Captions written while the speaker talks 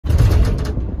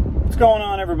going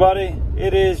on, everybody?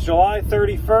 It is July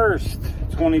 31st,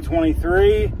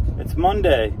 2023. It's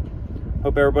Monday.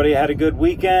 Hope everybody had a good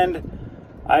weekend.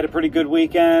 I had a pretty good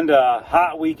weekend,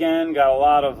 hot weekend. Got a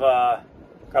lot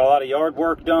of yard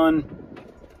work done,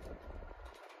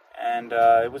 and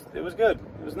it was good.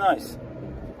 It was nice.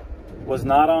 Was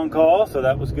not on call, so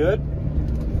that was good.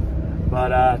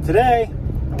 But today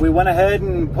we went ahead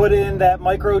and put in that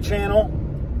micro channel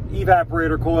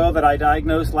evaporator coil that I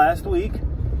diagnosed last week.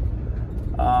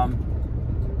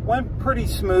 Went pretty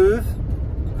smooth.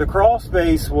 The crawl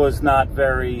space was not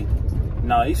very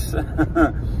nice.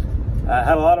 I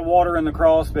had a lot of water in the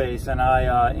crawl space, and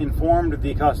I informed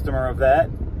the customer of that,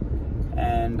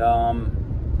 and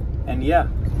yeah,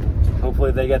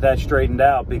 hopefully they get that straightened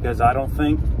out, because I don't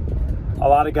think a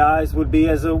lot of guys would be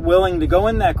as willing to go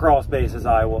in that crawl space as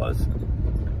I was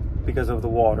because of the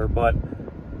water. But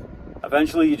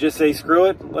eventually you just say, screw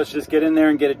it, let's just get in there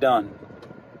and get it done.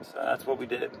 So that's what we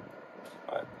did.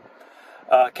 But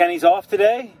Kenny's off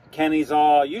today. Kenny's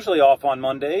usually off on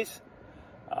Mondays.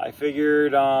 I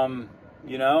figured,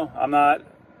 you know,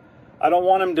 I don't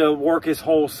want him to work his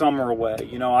whole summer away.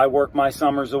 You know, I work my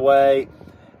summers away,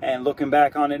 and looking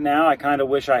back on it now, I kind of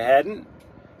wish I hadn't.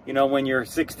 You know, when you're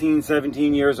 16,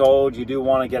 17 years old, you do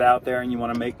want to get out there and you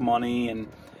want to make money and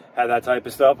have that type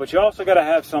of stuff, but you also got to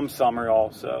have some summer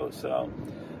also. So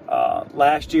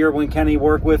last year when Kenny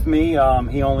worked with me,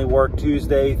 he only worked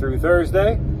Tuesday through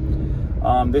Thursday.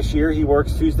 This year he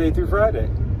works Tuesday through Friday.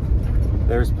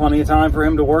 There's plenty of time for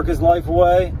him to work his life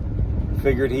away.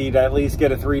 Figured he'd at least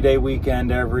get a 3-day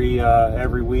weekend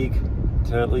every week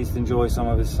to at least enjoy some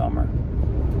of his summer.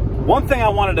 One thing I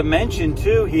wanted to mention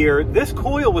too here, this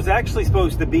coil was actually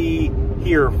supposed to be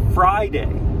here Friday,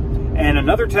 and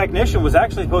another technician was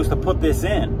actually supposed to put this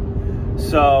in.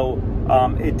 So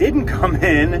it didn't come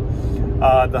in.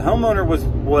 The homeowner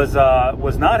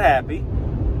was not happy.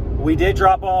 We did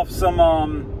drop off some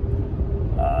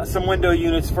window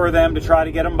units for them to try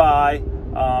to get them by.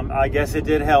 I guess it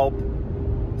did help.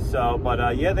 So,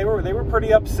 but yeah, they were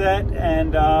pretty upset,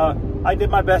 and I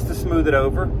did my best to smooth it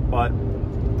over. But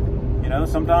you know,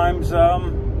 sometimes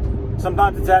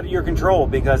it's out of your control,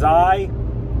 because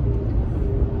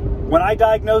when I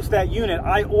diagnosed that unit,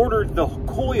 I ordered the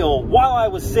coil while I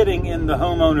was sitting in the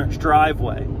homeowner's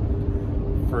driveway.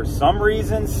 For some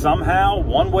reason, somehow,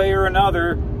 one way or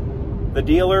another, the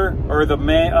dealer or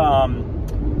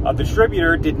the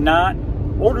distributor did not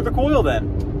order the coil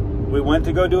then. We went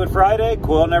to go do it Friday,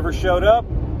 coil never showed up,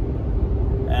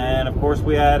 and of course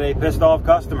we had a pissed off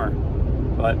customer.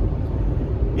 But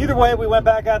either way, we went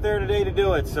back out there today to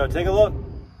do it, so take a look.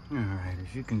 All right,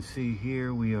 as you can see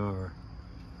here, we are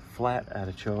flat out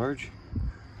of charge,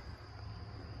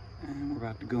 and we're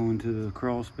about to go into the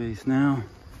crawl space now.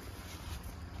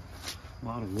 A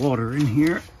lot of water in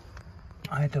here.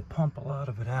 I had to pump a lot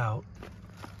of it out. I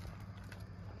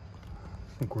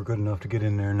think we're good enough to get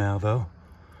in there now, though.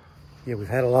 Yeah, we've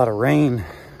had a lot of rain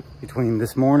between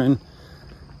this morning.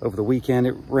 Over the weekend,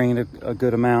 it rained a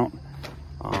good amount.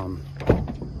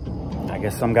 I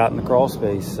guess some got in the crawl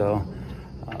space, so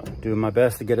doing my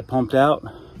best to get it pumped out.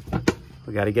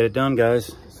 We got to get it done,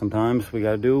 guys. Sometimes we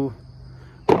got to do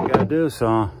what we got to do.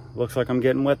 So looks like I'm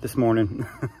getting wet this morning.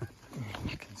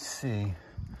 You can see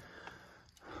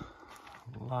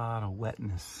a lot of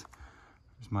wetness.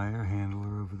 There's my air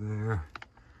handler over there.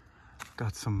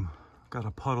 Got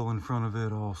a puddle in front of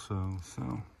it also.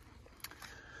 So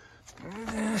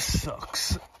this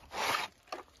sucks.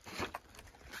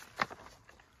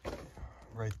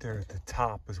 Right there at the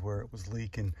top is where it was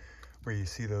leaking, where you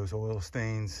see those oil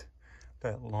stains,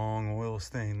 that long oil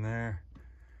stain there.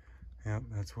 Yep,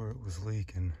 that's where it was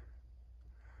leaking.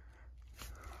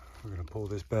 We're gonna pull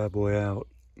this bad boy out.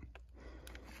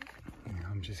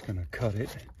 I'm just gonna cut it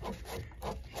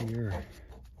here,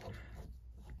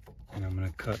 and I'm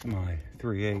gonna cut my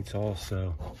 3/8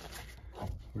 also.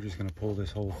 We're just gonna pull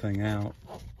this whole thing out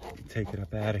and take it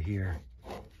up out of here.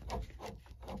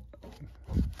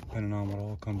 Depending on what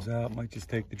all comes out, might just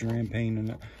take the drain pan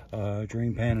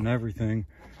and everything,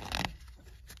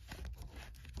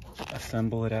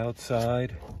 assemble it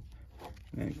outside,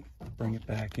 and then bring it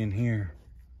back in here.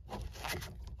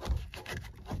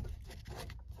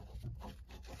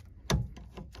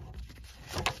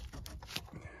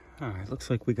 All right, looks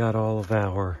like we got all of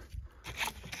our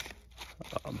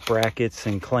brackets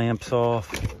and clamps off.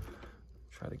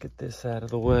 Try to get this out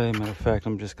of the way. Matter of fact,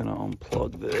 I'm just gonna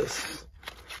unplug this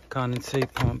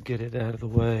condensate pump, get it out of the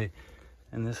way,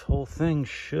 and this whole thing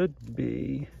should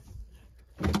be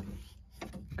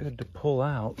good to pull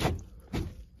out.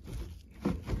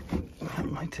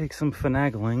 It might take some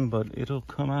finagling, but it'll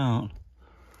come out.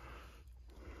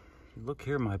 Look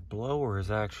here, my blower is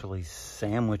actually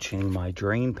sandwiching my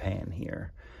drain pan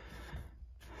here.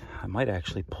 I might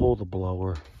actually pull the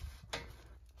blower,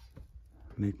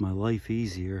 make my life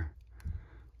easier.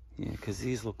 Yeah, because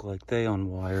these look like they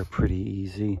unwire pretty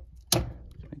easy.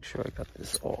 Make sure I got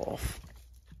this off.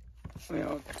 You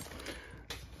know,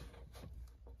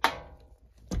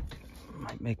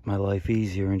 might make my life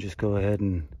easier and just go ahead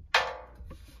and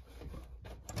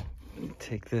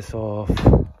take this off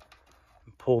and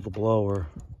pull the blower.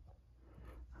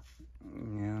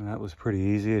 Yeah, that was pretty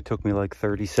easy. It took me like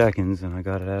 30 seconds and I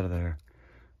got it out of there.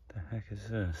 What the heck is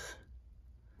this?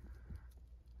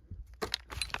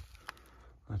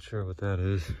 Not sure what that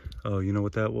is. Oh, you know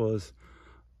what that was?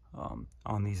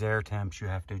 On these air temps, you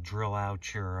have to drill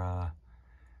out your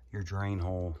drain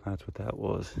hole. That's what that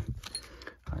was.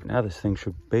 All right, now this thing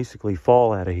should basically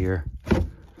fall out of here.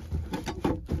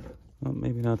 Well,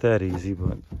 maybe not that easy,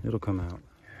 but it'll come out. All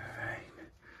right.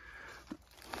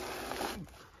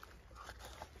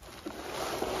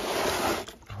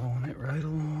 Pulling it right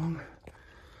along.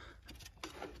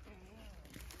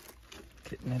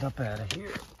 Getting it up out of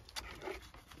here.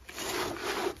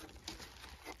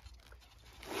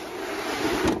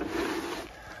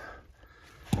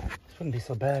 Wouldn't be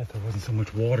so bad if there wasn't so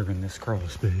much water in this crawl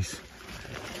space.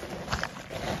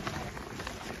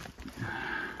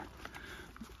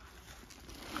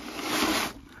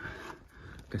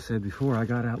 Like I said before, I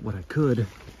got out what I could.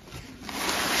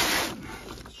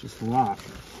 It's just a lot.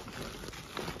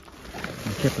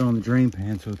 I kept it on the drain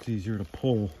pan so it's easier to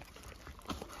pull.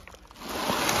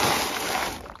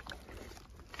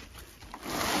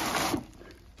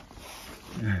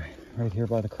 All right, right here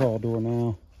by the crawl door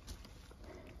now.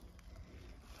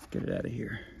 Get it out of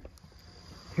here.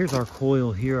 Here's our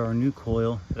coil here, our new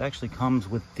coil. It actually comes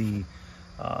with the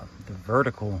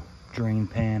vertical drain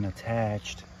pan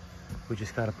attached. We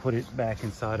just got to put it back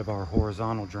inside of our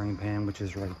horizontal drain pan, which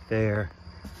is right there.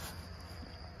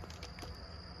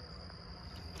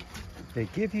 They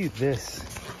give you this,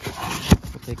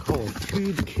 what they call a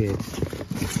tube kit.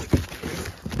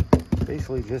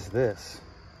 Basically just this.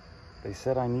 They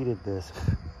said I needed this.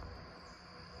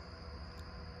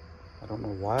 I don't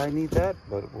know why I need that,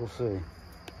 but we'll see.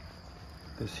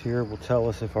 This here will tell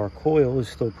us if our coil is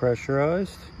still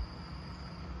pressurized.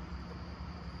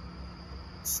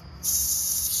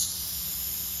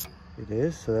 It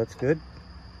is, so that's good.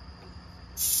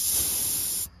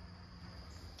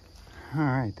 All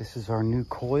right, this is our new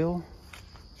coil.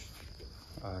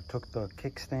 Took the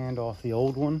kickstand off the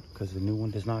old one because the new one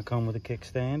does not come with a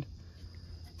kickstand.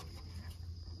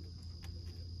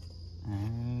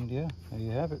 And yeah, there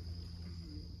you have it.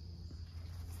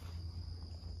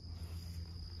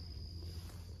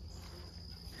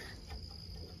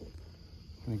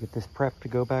 Gonna get this prepped to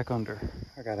go back under.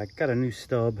 I got a new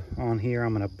stub on here.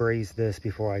 I'm gonna braze this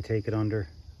before I take it under.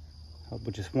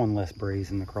 With just one less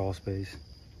braze in the crawl space.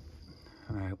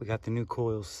 All right, we got the new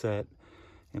coil set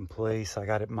in place. I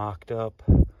got it mocked up.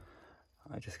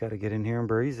 I just got to get in here and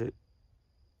braze it.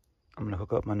 I'm gonna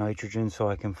hook up my nitrogen so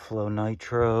I can flow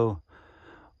nitro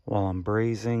while I'm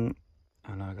brazing.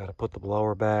 And I got to put the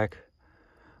blower back.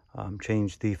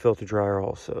 Change the filter dryer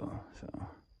also. So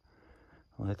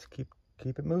let's keep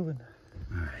it moving.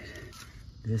 All right,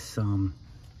 this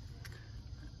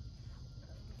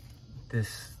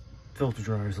filter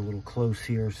dryer is a little close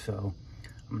here, so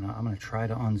I'm gonna try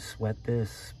to unsweat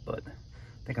this, but I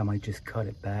think I might just cut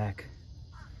it back.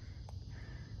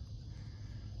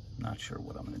 Not sure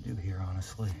what I'm gonna do here,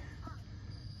 honestly.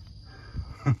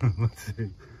 Let's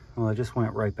see. Well, I just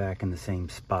went right back in the same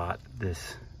spot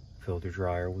this filter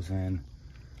dryer was in.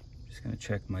 Just gonna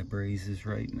check my brazes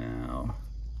right now.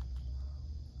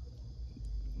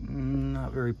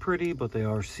 Not very pretty, but they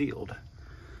are sealed.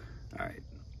 All right,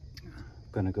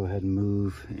 gonna go ahead and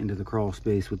move into the crawl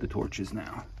space with the torches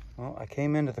now. Well, I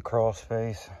came into the crawl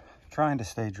space trying to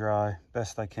stay dry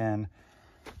best I can.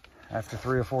 After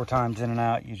 3 or 4 times in and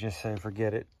out, you just say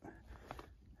forget it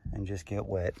and just get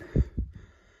wet.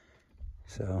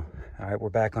 So, all right,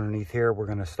 we're back underneath here. We're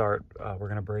gonna start, we're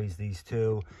gonna braze these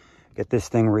two, get this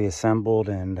thing reassembled,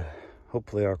 and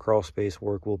hopefully our crawl space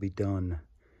work will be done.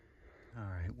 All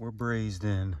right, we're brazed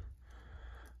in.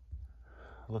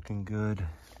 Looking good.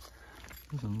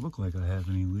 Doesn't look like I have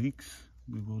any leaks.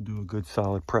 We will do a good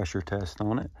solid pressure test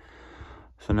on it.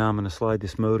 So now I'm gonna slide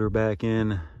this motor back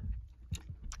in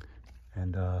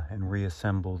and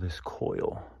reassemble this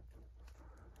coil.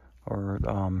 Or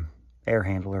air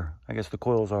handler. I guess the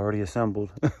coil's already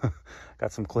assembled.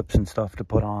 Got some clips and stuff to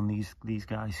put on these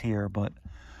guys here, but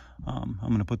I'm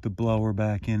gonna put the blower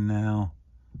back in now.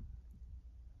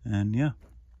 And yeah,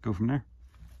 go from there.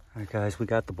 All right, guys, we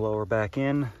got the blower back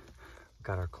in.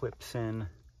 Got our clips in,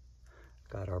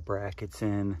 got our brackets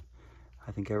in.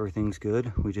 I think everything's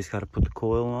good. We just got to put the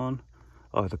coil on,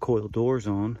 or the coil doors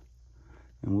on,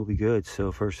 and we'll be good.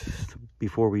 So first,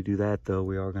 before we do that though,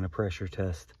 we are going to pressure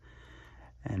test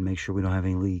and make sure we don't have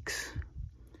any leaks.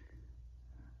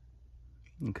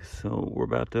 Okay, so we're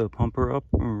about to pump her up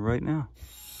right now.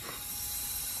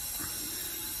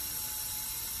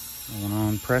 Going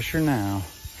on pressure now.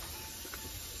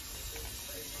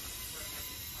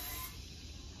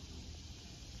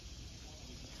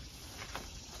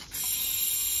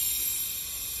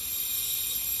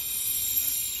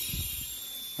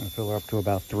 I'm gonna fill her up to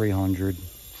about 300.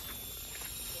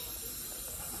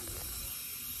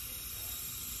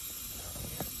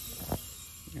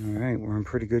 All right, we're in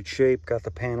pretty good shape. Got the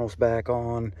panels back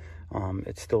on.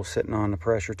 It's still sitting on the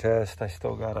pressure test. I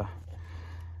still gotta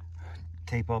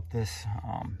tape up this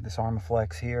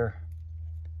Armaflex here.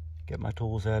 Get my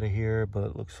tools out of here, but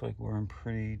it looks like we're in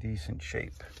pretty decent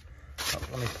shape.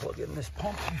 Let me plug in this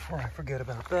pump before I forget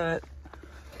about that.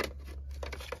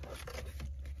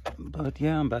 But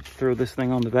yeah, I'm about to throw this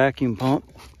thing on the vacuum pump.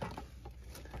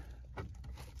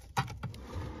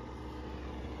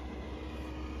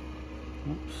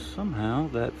 Oops, somehow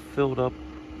that filled up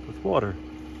with water.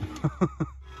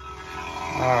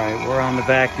 Alright, we're on the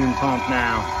vacuum pump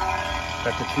now.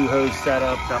 Got the 2 hose set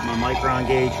up, got my micron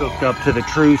gauge hooked up to the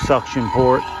true suction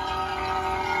port.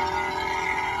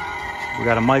 We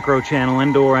got a micro channel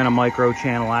indoor and a micro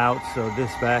channel out, so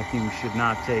this vacuum should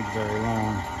not take very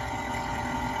long.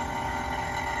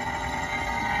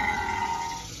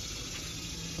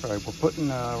 All right, we're putting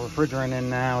refrigerant in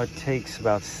now. It takes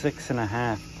about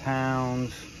 6.5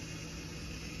 pounds.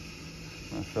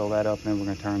 I'm gonna fill that up, and then we're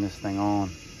gonna turn this thing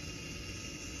on.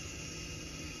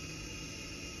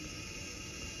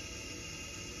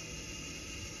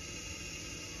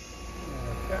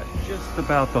 I've got just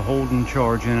about the holding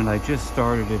charge in it. I just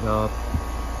started it up.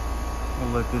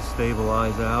 We'll let this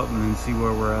stabilize out and then see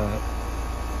where we're at.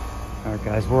 All right,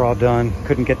 guys, we're all done.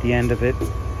 Couldn't get the end of it.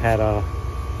 Had a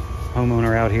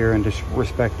homeowner out here and just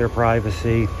respect their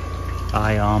privacy.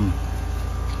 I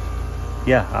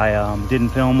didn't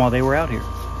film while they were out here,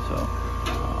 so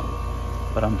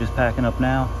but I'm just packing up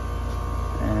now,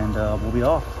 and we'll be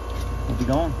off. We'll be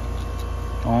going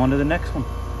on to the next one.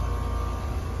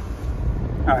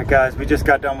 All right, guys, we just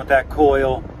got done with that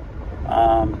coil.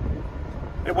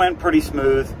 It went pretty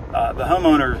smooth. The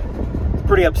homeowner is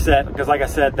pretty upset because, like I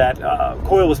said, that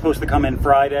coil was supposed to come in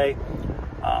Friday.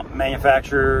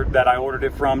 Manufacturer that I ordered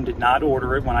it from did not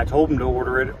order it when I told him to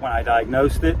order it when I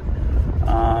diagnosed it.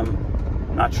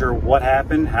 Not sure what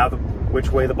happened,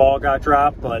 which way the ball got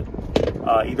dropped, but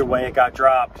either way it got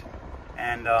dropped.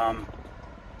 And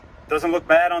doesn't look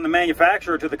bad on the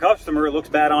manufacturer to the customer, it looks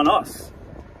bad on us.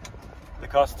 The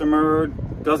customer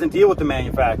doesn't deal with the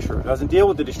manufacturer, doesn't deal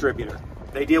with the distributor.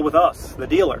 They deal with us, the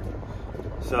dealer.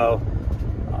 So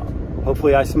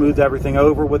hopefully I smoothed everything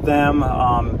over with them.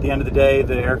 At the end of the day,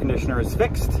 the air conditioner is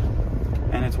fixed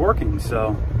and it's working,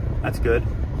 so that's good.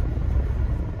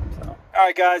 So, all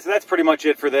right, guys, that's pretty much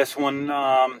it for this one.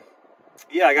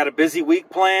 Yeah, I got a busy week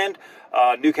planned.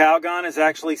 New Calgon has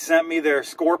actually sent me their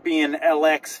Scorpion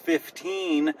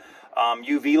LX15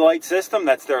 UV light system.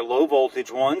 That's their low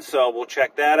voltage one, so we'll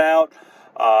check that out.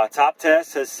 Top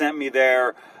Test has sent me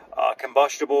their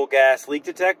combustible gas leak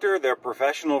detector, their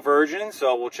professional version,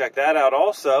 so we'll check that out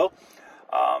also.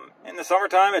 In the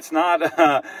summertime, it's not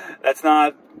that's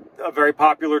not a very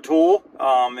popular tool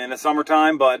in the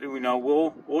summertime, but you know,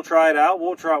 we'll try it out.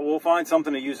 We'll find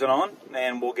something to use it on,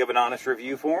 and we'll give an honest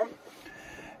review for them.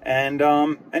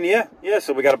 And yeah,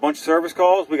 so we got a bunch of service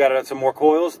calls. We got some more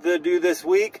coils to do this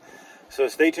week, so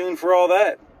stay tuned for all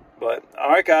that. But all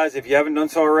right, guys, if you haven't done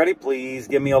so already, please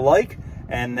give me a like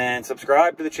and then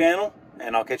subscribe to the channel,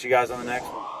 and I'll catch you guys on the next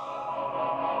one.